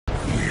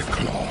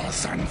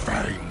claws and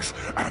fangs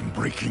and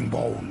breaking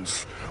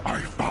bones,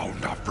 I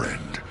found a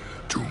friend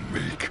to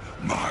make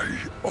my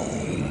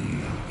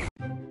own.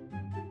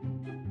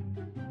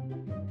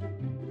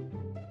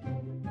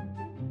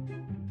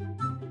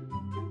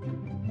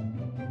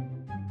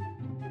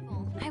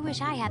 I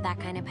wish I had that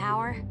kind of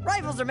power.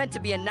 Rivals are meant to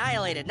be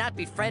annihilated, not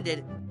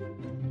befriended.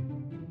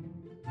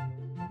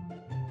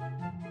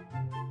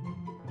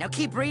 Now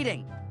keep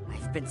reading.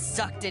 I've been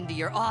sucked into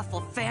your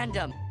awful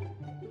fandom.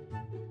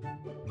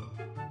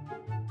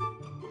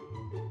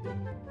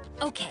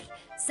 Okay,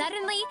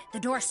 suddenly the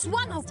door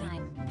swung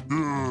open.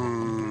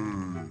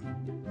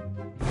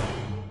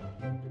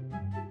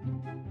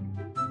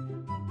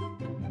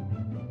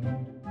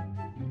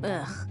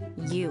 Ugh,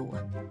 you.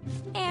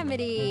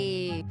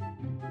 Amity.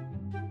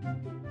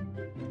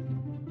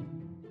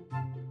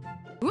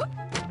 Whoop,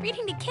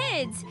 reading to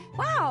kids.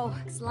 Wow,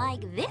 looks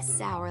like this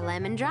sour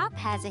lemon drop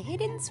has a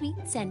hidden sweet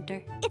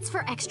center. It's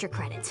for extra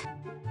credit.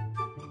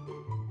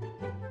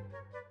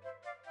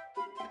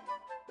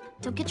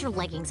 Don't get your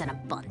leggings in a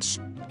bunch.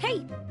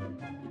 Hey!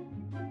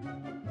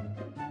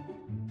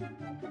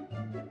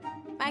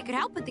 I could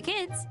help with the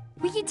kids.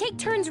 We could take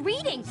turns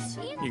reading.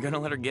 You gonna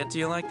let her get to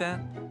you like that?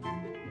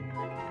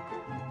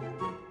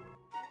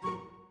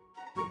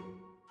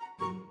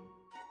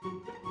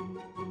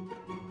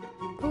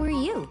 Who are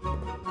you?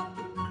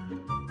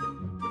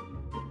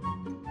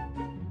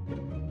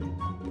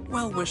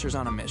 Well-wishers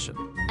on a mission.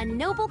 A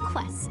noble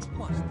quest.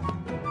 What?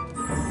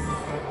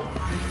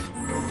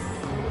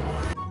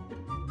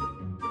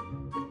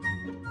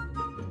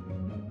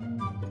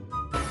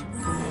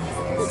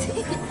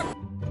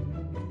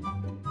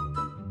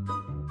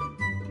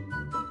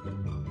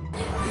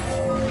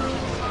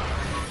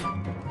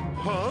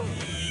 Huh?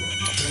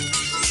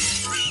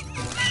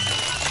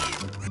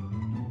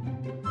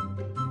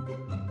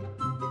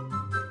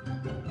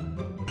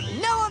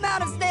 No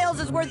amount of snails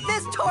is worth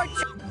this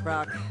torture!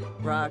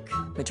 Rock,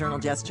 maternal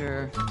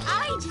gesture.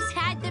 I just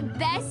had the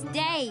best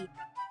day.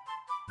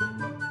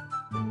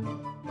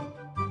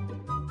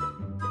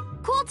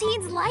 Cool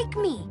teens like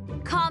me.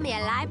 Call me a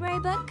library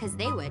book because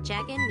they were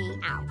checking me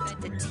out.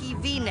 It's a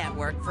TV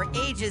network for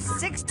ages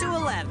 6 to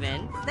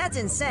 11. That's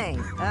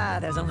insane.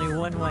 There's only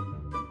one way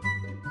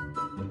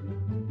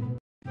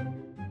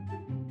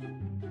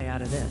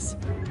out of this.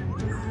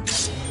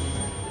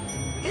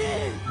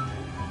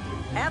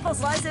 Apple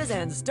slices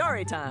and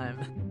story time.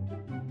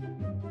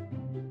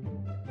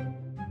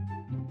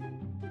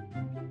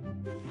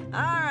 All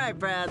right,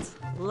 brats,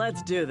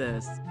 let's do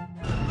this.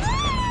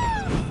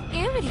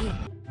 Amity.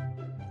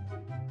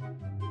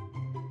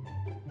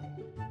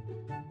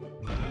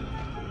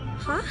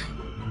 Huh?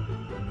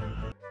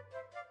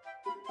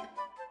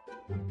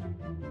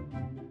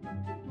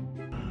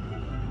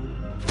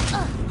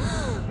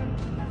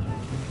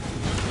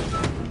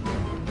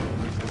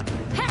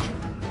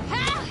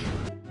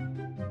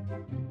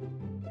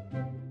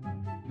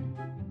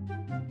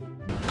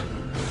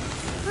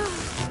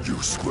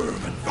 You squirm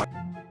and fight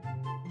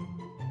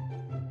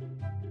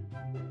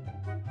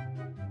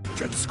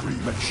and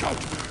scream and shout,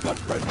 but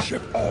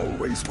friendship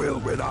always will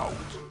win out.